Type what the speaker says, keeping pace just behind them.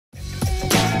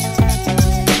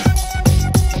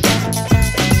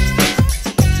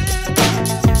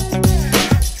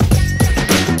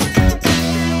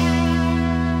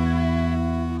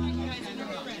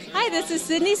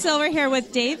Sydney Silver here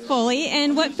with Dave Foley.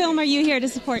 And what film are you here to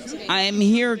support today? I'm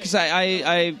here because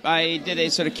I did a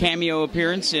sort of cameo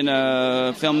appearance in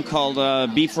a film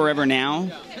called Be Forever Now,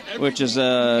 which is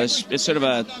it's sort of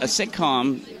a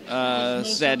sitcom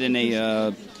set in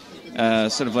a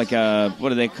sort of like a, what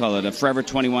do they call it, a Forever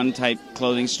 21 type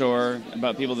clothing store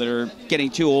about people that are getting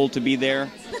too old to be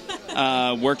there,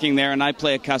 working there, and I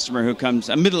play a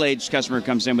middle-aged customer who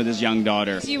comes in with his young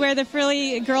daughter. Do you wear the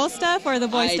frilly girl stuff or the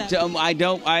boy stuff? I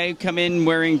don't. I come in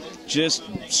wearing just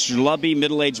schlubby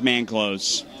middle-aged man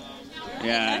clothes.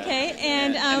 Yeah. Okay,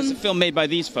 and it's a film made by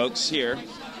these folks here,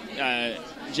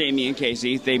 Jamie and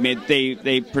Casey.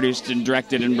 They produced and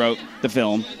directed and wrote the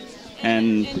film.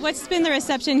 And what's been the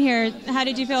reception here? How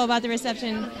did you feel about the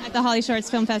reception at the Holly Shorts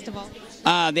Film Festival?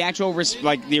 The actual,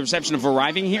 the reception of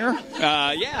arriving here?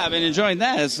 Yeah, I've been enjoying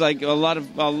that. It's like a lot of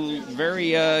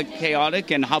very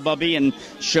chaotic and hubbubby and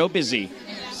show busy.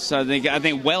 So I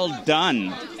think well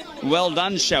done,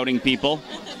 shouting people.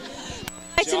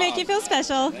 I'd like to make you feel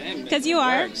special, because you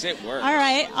are. It works. All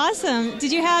right, awesome.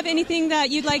 Did you have anything that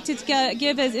you'd like to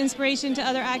give as inspiration to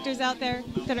other actors out there?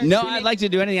 No, I'd like to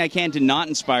do anything I can to not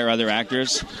inspire other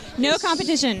actors. No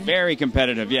competition. Very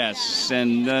competitive, yes.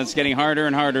 And it's getting harder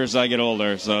and harder as I get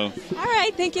older. So. All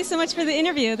right, thank you so much for the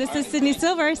interview. This is Sydney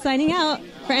Silver signing out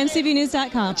for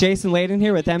MCBnews.com. Jason Layden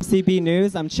here with MCB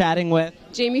News. I'm chatting with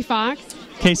Jamie Foxx.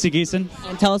 Casey Geisen.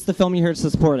 And tell us the film you're here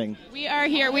supporting. We are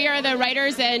here. We are the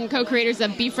writers and co-creators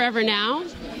of Be Forever Now.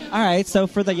 All right, so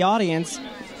for the audience,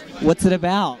 what's it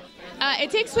about?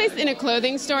 It takes place in a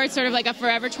clothing store. It's sort of like a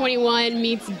Forever 21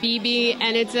 meets BB,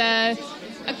 and it's a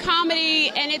comedy,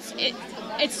 and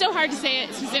it's so hard to say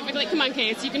it specifically. Come on,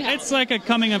 Case, you can help. It's like a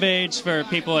coming of age for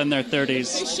people in their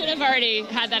 30s. They should have already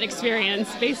had that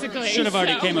experience, basically. Should have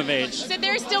already came of age. So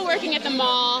they're still working at the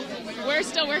mall. We're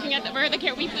still working at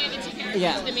we play the two characters.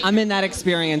 Yeah, I'm in that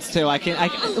experience too.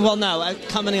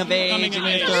 Coming of age in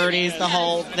your 30s, the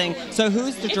whole thing. So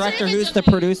who's the director? Really who's the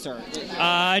producer?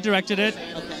 I directed it.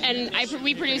 And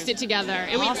we produced it together.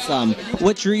 And Awesome.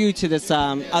 What drew you to this,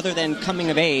 other than coming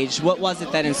of age? What was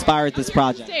it that inspired this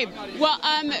project? Well,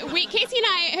 Casey and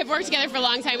I have worked together for a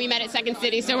long time. We met at Second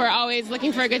City, so we're always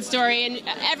looking for a good story. And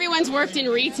everyone's worked in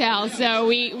retail, so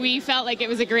we felt like it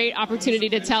was a great opportunity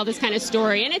to tell this kind of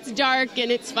story. And it's dark,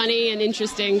 and it's funny and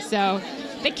interesting, so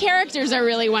the characters are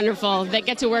really wonderful that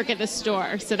get to work at the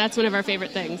store. So that's one of our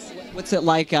favorite things. What's it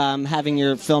like having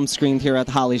your film screened here at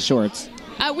the Holly Shorts?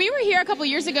 We were here a couple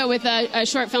years ago with a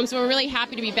short film, so we're really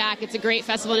happy to be back. It's a great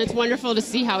festival, and it's wonderful to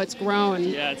see how it's grown.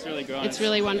 Yeah, it's really grown. It's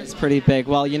really wonderful. It's pretty big.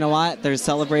 Well, you know what? There's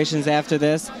celebrations after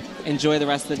this. Enjoy the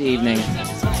rest of the evening.